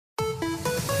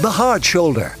The Hard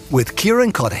Shoulder with Kieran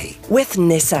with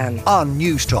Nissan on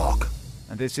News Talk.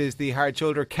 And this is the Hard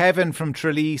Shoulder. Kevin from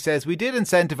Tralee says, we did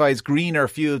incentivise greener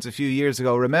fuels a few years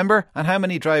ago, remember? And how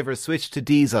many drivers switched to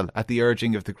diesel at the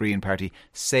urging of the Green Party?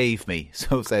 Save me.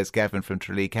 So says Kevin from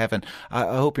Tralee. Kevin, I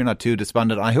hope you're not too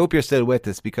despondent. I hope you're still with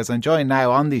us, because I'm joined now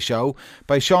on the show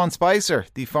by Sean Spicer,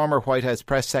 the former White House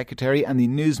press secretary and the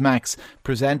Newsmax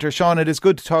presenter. Sean, it is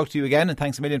good to talk to you again, and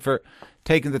thanks a million for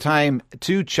taking the time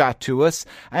to chat to us.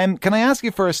 Can I ask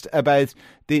you first about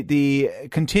the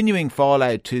continuing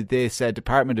fallout to this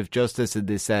Department of Justice and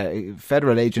this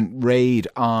federal agent raid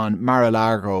on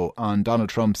Mar-A-Lago, on Donald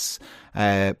Trump's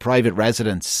private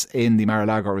residence in the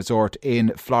Mar-A-Lago resort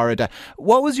in Florida.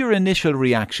 What was your initial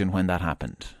reaction when that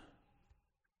happened?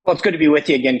 Well, it's good to be with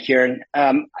you again, Kieran.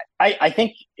 I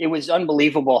think it was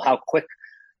unbelievable how quick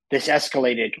this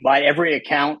escalated. By every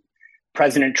account,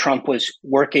 President Trump was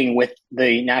working with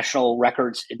the National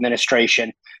Records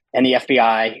Administration and the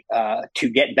FBI to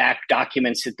get back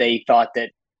documents that they thought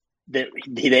that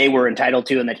they were entitled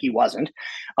to and that he wasn't.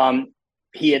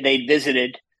 They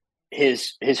visited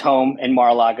his home in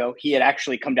Mar-A-Lago. He had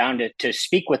actually come down to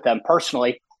speak with them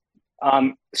personally.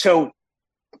 So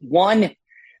one,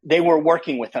 they were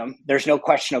working with him. There's no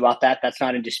question about that. That's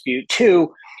not in dispute.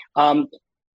 Two,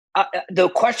 the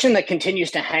question that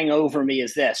continues to hang over me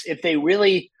is this: if they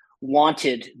really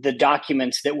wanted the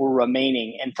documents that were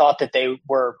remaining and thought that they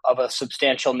were of a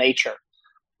substantial nature,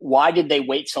 why did they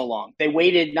wait so long? They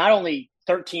waited not only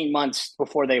 13 months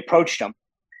before they approached him,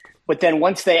 but then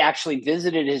once they actually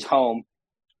visited his home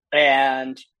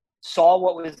and saw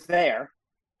what was there,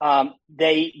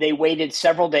 they waited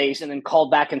several days and then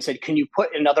called back and said, "Can you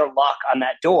put another lock on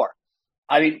that door?"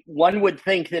 I mean, one would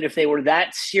think that if they were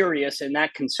that serious and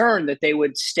that concerned, that they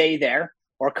would stay there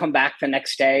or come back the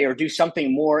next day or do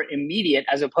something more immediate,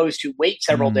 as opposed to wait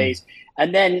several days.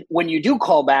 And then when you do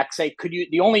call back, say,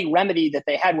 the only remedy that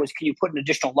they had was, can you put an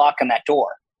additional lock on that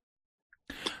door?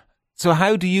 So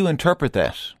how do you interpret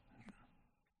that?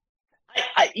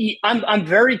 I'm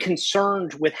very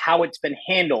concerned with how it's been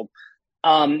handled,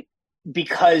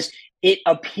 because it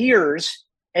appears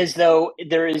as though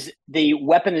there is the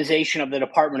weaponization of the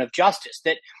Department of Justice,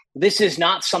 that this is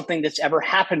not something that's ever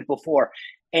happened before.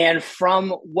 And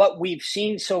from what we've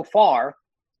seen so far,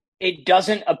 it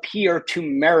doesn't appear to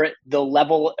merit the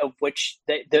level of which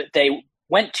they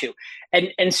went to.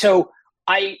 And so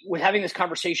I was having this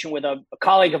conversation with a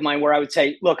colleague of mine where I would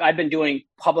say, look, I've been doing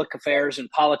public affairs and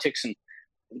politics and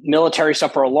military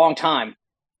stuff for a long time.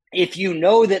 If you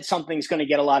know that something's going to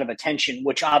get a lot of attention,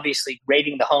 which obviously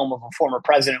raiding the home of a former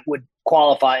president would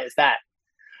qualify as that,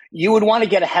 you would want to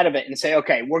get ahead of it and say,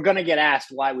 okay, we're going to get asked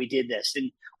why we did this and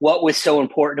what was so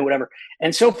important or whatever.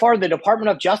 And so far, the Department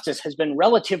of Justice has been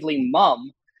relatively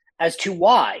mum as to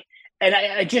why. And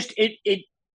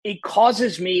it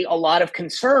causes me a lot of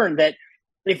concern that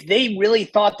if they really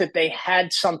thought that they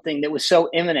had something that was so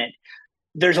imminent,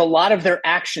 there's a lot of their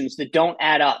actions that don't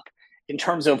add up in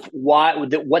terms of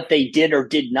what they did or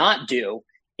did not do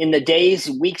in the days,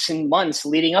 weeks, and months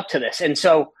leading up to this. And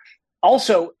so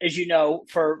also, as you know,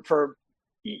 for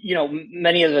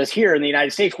many of us here in the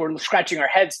United States, we're scratching our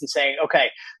heads and saying, okay,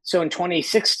 so in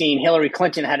 2016, Hillary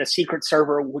Clinton had a secret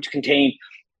server which contained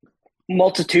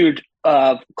multitude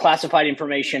of classified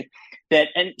information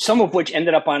and some of which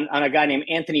ended up on a guy named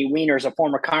Anthony Weiner's, a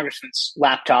former congressman's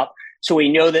laptop. So we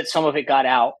know that some of it got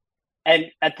out.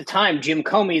 And at the time, Jim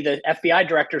Comey, the FBI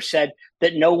director, said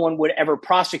that no one would ever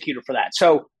prosecute her for that.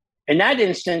 So in that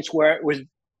instance, where it was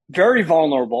very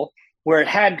vulnerable, where it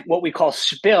had what we call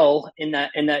spill in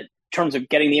that terms of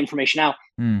getting the information out,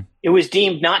 it was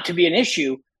deemed not to be an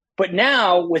issue. But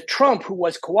now with Trump, who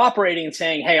was cooperating and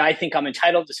saying, hey, I think I'm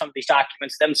entitled to some of these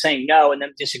documents, them saying no and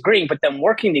them disagreeing, but them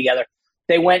working together,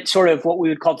 they went sort of what we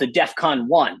would call the DEFCON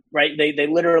 1, right? They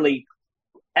literally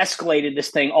escalated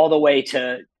this thing all the way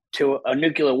to a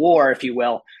nuclear war, if you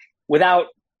will, without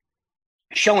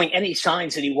showing any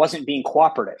signs that he wasn't being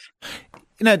cooperative.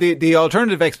 You know, the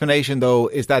alternative explanation, though,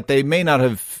 is that they may not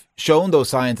have shown those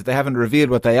signs, that they haven't revealed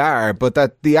what they are, but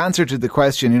that the answer to the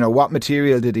question, what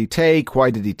material did he take?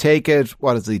 Why did he take it?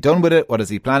 What has he done with it? What is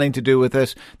he planning to do with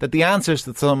it? That the answers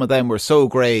to some of them were so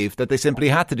grave that they simply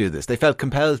had to do this. They felt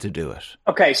compelled to do it.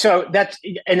 Okay, so that's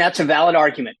a valid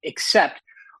argument, except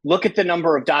look at the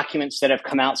number of documents that have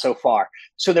come out so far.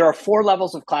 So there are 4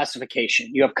 levels of classification.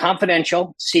 You have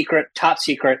confidential, secret, top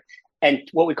secret, and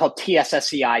what we call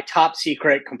TSSCI, top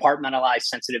secret, compartmentalized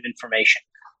sensitive information.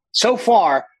 So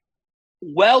far,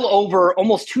 well over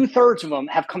almost 2/3 of them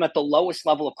have come at the lowest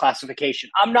level of classification.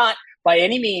 I'm not by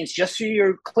any means, just so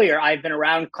you're clear, I've been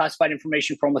around classified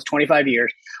information for almost 25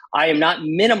 years. I am not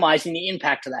minimizing the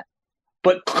impact of that.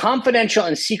 But confidential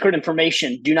and secret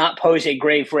information do not pose a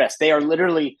grave risk. They are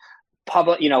literally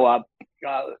public,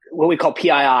 what we call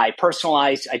PII,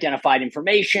 personalized identified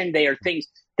information. They are things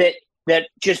that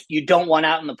just you don't want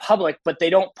out in the public, but they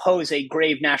don't pose a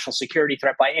grave national security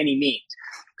threat by any means.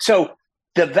 So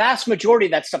the vast majority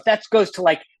of that stuff, that goes to,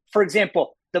 like, for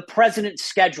example, the president's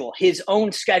schedule, his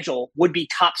own schedule would be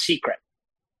top secret.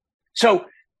 So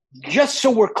just so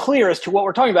we're clear as to what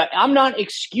we're talking about, I'm not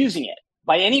excusing it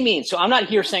by any means. So I'm not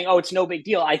here saying, oh, it's no big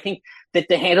deal. I think that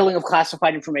the handling of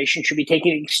classified information should be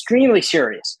taken extremely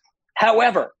serious.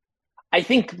 However, I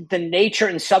think the nature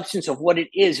and substance of what it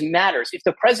is matters. If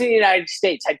the president of the United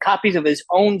States had copies of his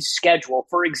own schedule,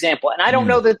 for example, and I don't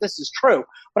know that this is true,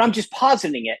 but I'm just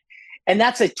positing it, and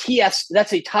that's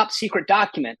a top secret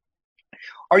document,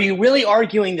 are you really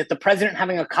arguing that the president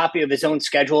having a copy of his own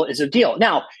schedule is a deal?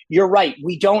 Now, you're right.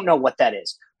 We don't know what that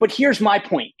is. But here's my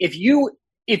point. If you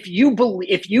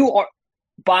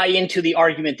buy into the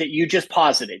argument that you just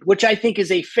posited, which I think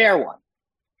is a fair one,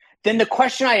 then the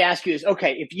question I ask you is,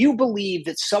 okay, if you believe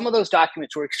that some of those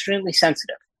documents were extremely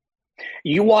sensitive,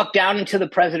 you walk down into the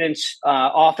president's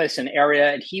office and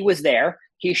area, and he was there.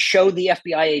 He showed the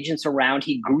FBI agents around.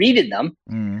 He greeted them.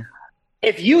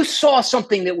 If you saw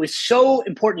something that was so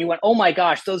important, you went, oh my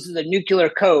gosh, those are the nuclear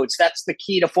codes. That's the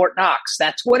key to Fort Knox.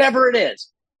 That's whatever it is.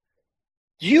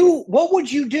 What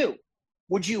would you do?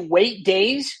 Would you wait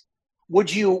days?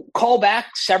 Would you call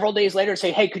back several days later and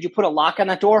say, hey, could you put a lock on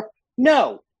that door?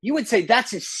 No. You would say,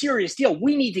 that's a serious deal.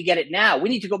 We need to get it now. We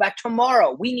need to go back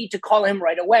tomorrow. We need to call him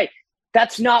right away.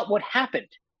 That's not what happened.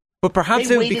 But perhaps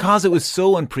because it was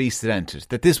so unprecedented,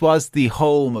 that this was the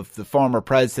home of the former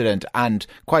president and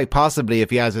quite possibly, if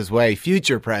he has his way,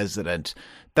 future president,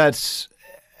 that,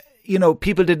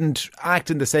 people didn't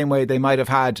act in the same way they might have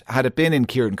had it been in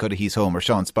Kieran Cuddihy's home or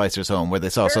Sean Spicer's home, where they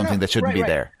saw something that shouldn't be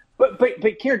there. But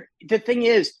Kieran, the thing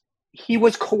is, he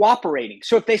was cooperating.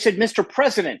 So if they said, Mr.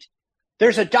 President,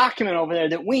 there's a document over there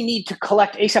that we need to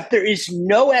collect ASAP, there is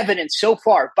no evidence so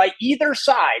far by either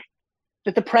side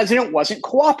that the president wasn't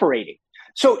cooperating.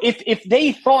 So if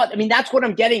they thought, that's what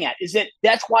I'm getting at, is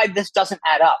that's why this doesn't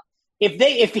add up.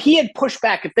 If he had pushed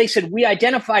back, if they said, we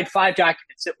identified 5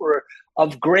 documents that were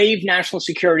of grave national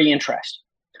security interest,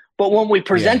 but when we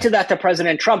presented that to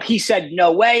President Trump, he said,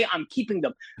 no way, I'm keeping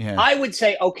them. Yeah. I would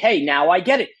say, okay, now I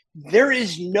get it. There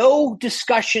is no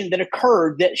discussion that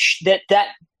occurred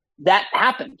that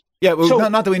happened. Yeah, well, so,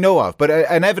 not that we know of, but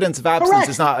an evidence of absence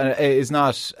is not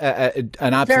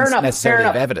an absence necessarily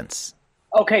of evidence.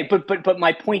 Okay, but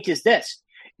my point is this.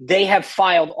 They have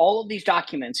filed all of these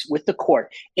documents with the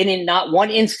court, and in not one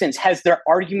instance has their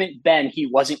argument been he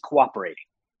wasn't cooperating.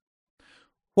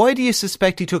 Why do you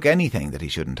suspect he took anything that he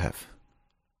shouldn't have?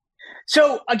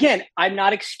 So, again, I'm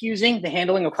not excusing the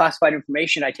handling of classified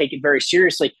information. I take it very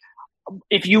seriously.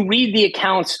 If you read the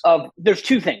accounts there's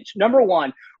 2 things. Number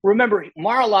one, remember,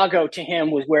 Mar-A-Lago to him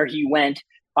was where he went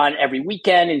on every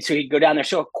weekend, and so he'd go down there.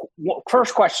 So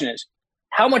first question is,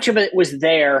 how much of it was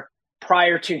there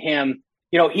prior to him?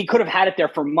 He could have had it there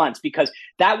for months, because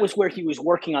that was where he was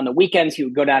working on the weekends. He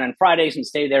would go down on Fridays and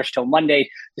stay there till Monday,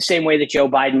 the same way that Joe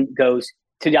Biden goes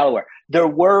to Delaware. There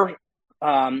were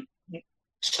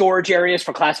storage areas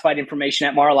for classified information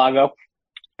at Mar-A-Lago.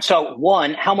 So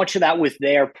one, how much of that was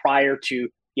there prior to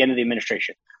the end of the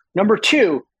administration? Number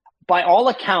two, by all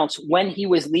accounts, when he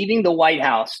was leaving the White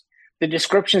House, the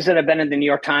descriptions that have been in the New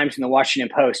York Times and the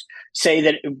Washington Post say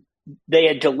that they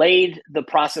had delayed the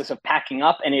process of packing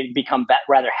up, and it had become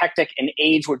rather hectic, and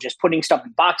aides were just putting stuff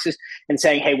in boxes and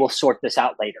saying, hey, we'll sort this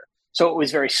out later. So it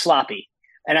was very sloppy.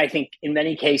 And I think in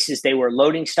many cases they were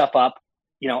loading stuff up,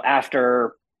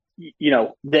 after,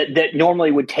 that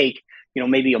normally would take,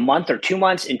 maybe a month or 2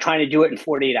 months, and trying to do it in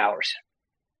 48 hours.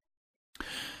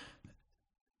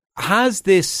 Has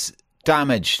this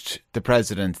damaged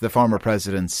the former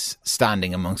president's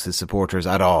standing amongst his supporters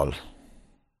at all?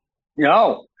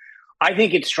 No, I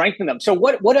think it strengthened them. So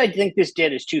what I think this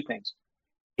did is 2 things.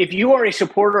 If you are a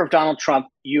supporter of Donald Trump,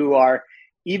 you are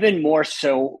even more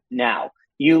so now.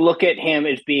 You look at him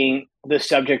as being the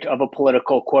subject of a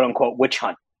political, quote unquote, witch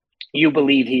hunt. You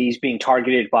believe he's being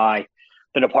targeted by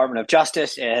the Department of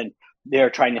Justice, and they're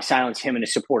trying to silence him and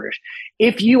his supporters.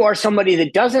 If you are somebody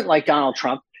that doesn't like Donald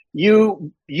Trump,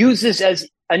 you use this as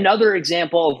another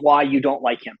example of why you don't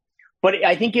like him. But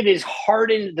I think it has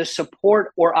hardened the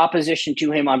support or opposition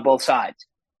to him on both sides.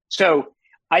 So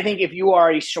I think if you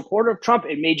are a supporter of Trump,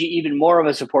 it made you even more of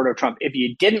a supporter of Trump. If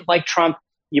you didn't like Trump,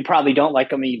 you probably don't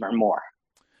like him even more.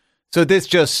 So this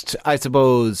just, I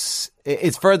suppose,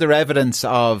 it's further evidence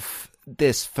of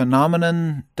this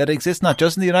phenomenon that exists not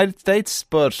just in the United States,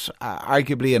 but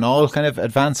arguably in all kind of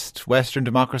advanced Western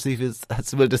democracies,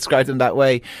 as we'll describe them that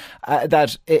way,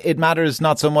 that it matters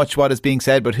not so much what is being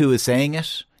said, but who is saying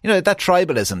it. You know, that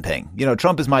tribalism thing. You know,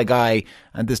 Trump is my guy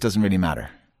and this doesn't really matter.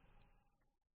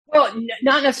 Well,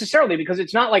 not necessarily, because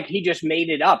it's not like he just made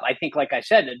it up. I think, like I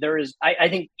said, there is, I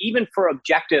think even for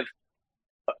objective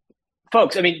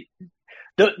folks, I mean,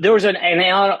 there was an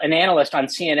analyst on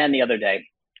CNN the other day,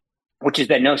 which has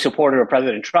been no supporter of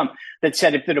President Trump, that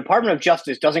said if the Department of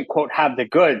Justice doesn't, quote, have the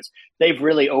goods, they've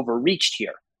really overreached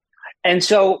here. And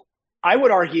so I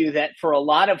would argue that for a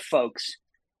lot of folks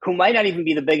who might not even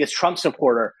be the biggest Trump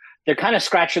supporter, they're kind of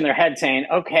scratching their head saying,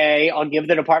 okay, I'll give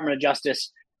the Department of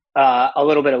Justice a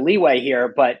little bit of leeway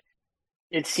here, but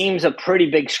it seems a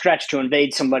pretty big stretch to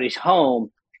invade somebody's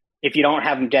home if you don't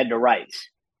have them dead to rights.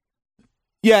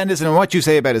 Yeah, and listen, what you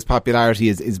say about his popularity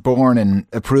is born in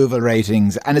approval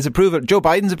ratings, and Joe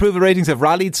Biden's approval ratings have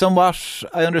rallied somewhat,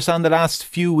 I understand, the last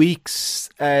few weeks,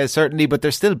 certainly, but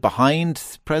they're still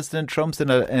behind President Trump's in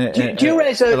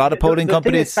a lot of polling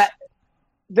companies.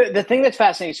 The thing that's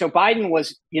fascinating, so Biden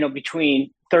was,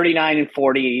 between 39 and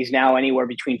 40. He's now anywhere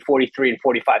between 43 and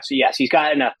 45. So yes, he's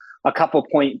gotten a couple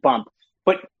point bump.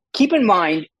 But keep in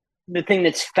mind the thing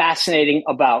that's fascinating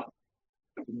about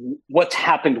what's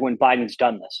happened when Biden's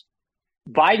done this.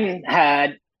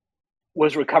 Biden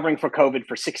was recovering for COVID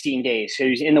for 16 days. So he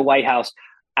was in the White House,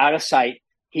 out of sight.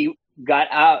 He got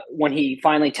out when he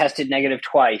finally tested negative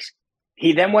twice.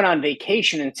 He then went on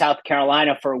vacation in South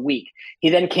Carolina for a week.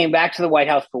 He then came back to the White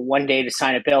House for one day to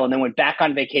sign a bill and then went back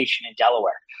on vacation in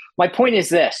Delaware. My point is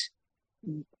this.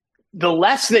 The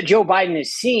less that Joe Biden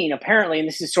is seen, apparently, and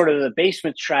this is sort of the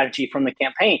basement strategy from the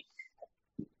campaign,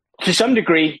 to some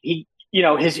degree,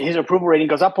 his approval rating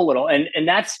goes up a little. And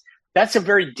that's a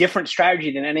very different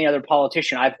strategy than any other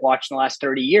politician I've watched in the last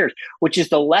 30 years, which is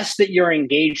the less that you're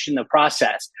engaged in the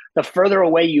process, the further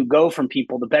away you go from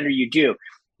people, the better you do.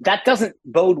 That doesn't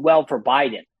bode well for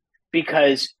Biden,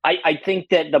 because I think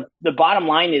that the bottom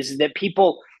line is that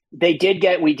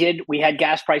we had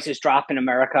gas prices drop in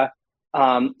America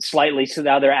slightly. So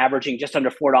now they're averaging just under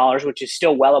 $4, which is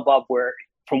still well above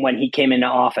from when he came into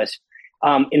office.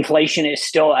 Inflation is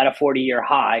still at a 40-year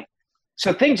high.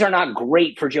 So things are not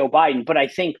great for Joe Biden, but I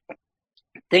think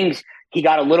he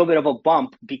got a little bit of a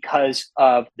bump because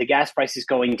of the gas prices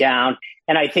going down.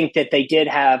 And I think that they did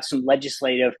have some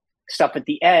legislative stuff at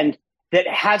the end that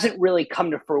hasn't really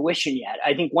come to fruition yet.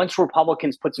 I think once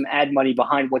Republicans put some ad money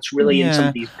behind what's really in some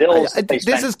of these bills,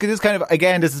 this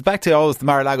is back to always the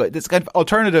Mar-A-Lago. This kind of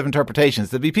alternative interpretations.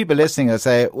 There'll be people listening who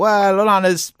say, "Well, hold on,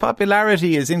 his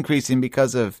popularity is increasing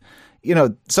because of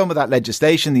some of that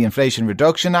legislation, the Inflation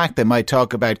Reduction Act. They might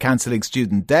talk about cancelling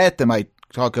student debt. They might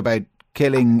talk about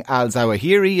killing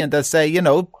al-Zawahiri, and they'll say,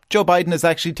 Joe Biden is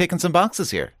actually ticking some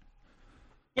boxes here."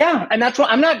 Yeah, and that's what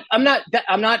I'm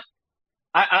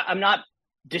not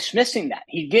dismissing that.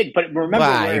 He did, but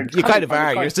remember, you kind of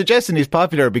are. You're suggesting he's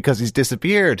popular because he's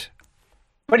disappeared.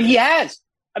 But he has.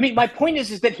 I mean, my point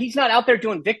is that he's not out there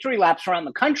doing victory laps around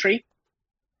the country.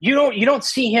 You don't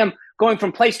see him going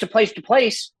from place to place to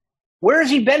place. Where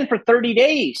has he been for 30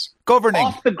 days? Governing.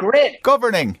 Off the grid.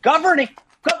 Governing.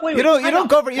 Wait, you don't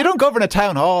govern at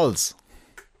town halls.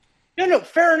 No,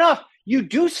 fair enough. You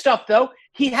do stuff, though.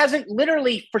 He hasn't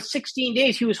literally, for 16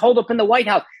 days, he was holed up in the White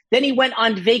House. Then he went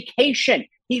on vacation.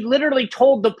 He literally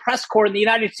told the press corps in the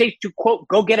United States to, quote,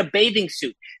 go get a bathing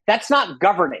suit. That's not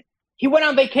governing. He went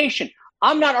on vacation.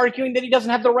 I'm not arguing that he doesn't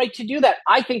have the right to do that.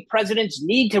 I think presidents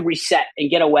need to reset and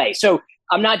get away. So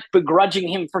I'm not begrudging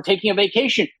him for taking a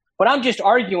vacation, but I'm just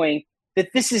arguing that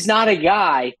this is not a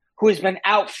guy who has been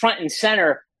out front and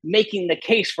center making the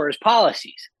case for his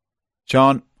policies.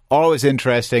 Sean, always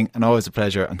interesting and always a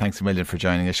pleasure, and thanks a million for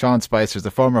joining us. Sean Spicer is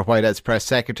the former White House press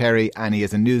secretary and he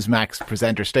is a Newsmax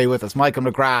presenter. Stay with us. Michael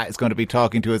McGrath is going to be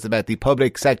talking to us about the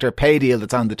public sector pay deal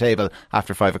that's on the table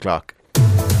after 5 o'clock.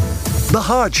 The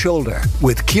Hard Shoulder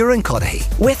with Kieran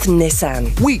Cuddihy. With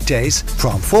Nissan. Weekdays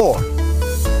from 4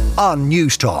 on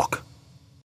News Talk.